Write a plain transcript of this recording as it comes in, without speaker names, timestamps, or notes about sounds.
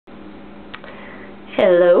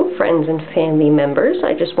Hello, friends and family members.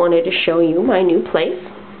 I just wanted to show you my new place.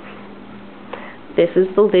 This is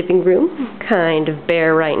the living room. Kind of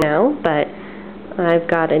bare right now, but I've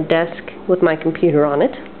got a desk with my computer on it,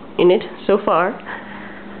 in it so far.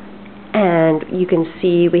 And you can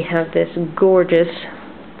see we have this gorgeous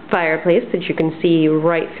fireplace that you can see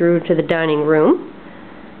right through to the dining room.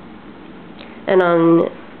 And on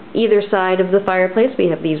either side of the fireplace we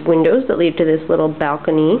have these windows that lead to this little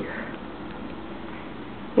balcony.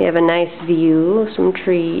 We have a nice view of some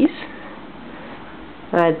trees.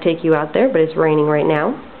 I'd take you out there, but it's raining right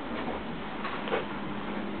now.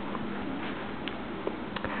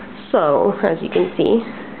 So, as you can see,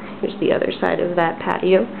 here's the other side of that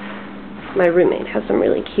patio. My roommate has some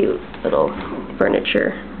really cute little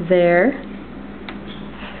furniture there.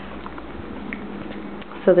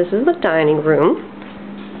 So this is the dining room.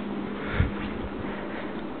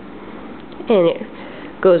 And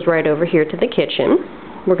it goes right over here to the kitchen.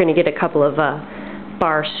 We're going to get a couple of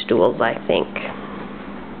bar stools, I think.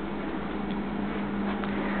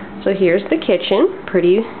 So here's the kitchen.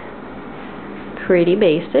 Pretty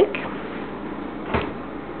basic.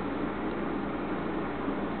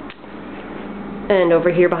 And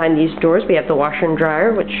over here behind these doors we have the washer and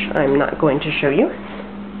dryer, which I'm not going to show you.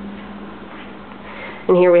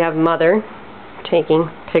 And here we have Mother taking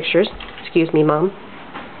pictures. Excuse me, Mom.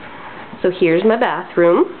 So here's my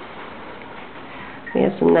bathroom. We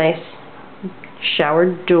have some nice shower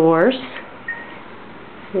doors.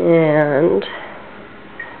 And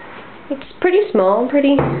it's pretty small,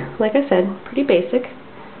 like I said, pretty basic.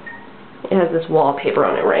 It has this wallpaper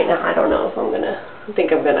on it right now. I don't know if I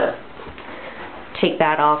think I'm gonna take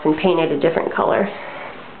that off and paint it a different color.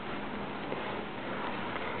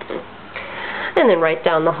 And then right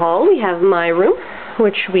down the hall we have my room,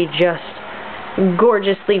 which we just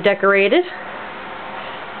gorgeously decorated.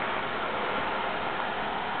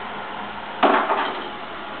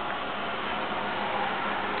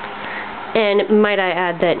 And might I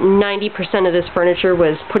add that 90% of this furniture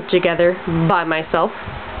was put together by myself.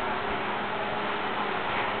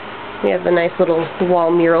 We have the nice little wall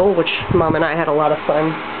mural, which Mom and I had a lot of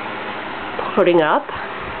fun putting up.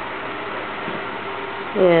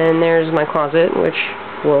 And there's my closet, which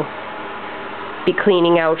we'll be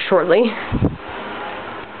cleaning out shortly.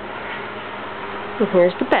 And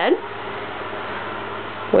here's the bed,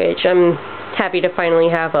 which I'm happy to finally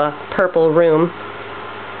have a purple room.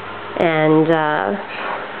 And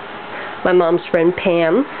my mom's friend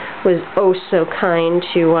Pam was oh so kind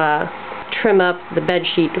to trim up the bed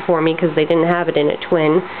sheet for me because they didn't have it in a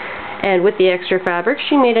twin. And with the extra fabric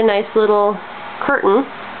she made a nice little curtain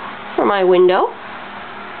for my window.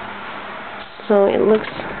 So it looks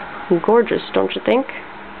gorgeous, don't you think?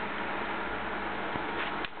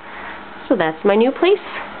 So that's my new place.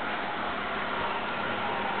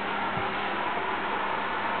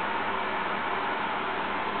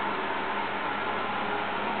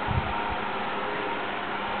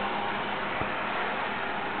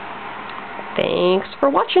 Thanks for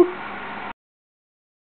watching.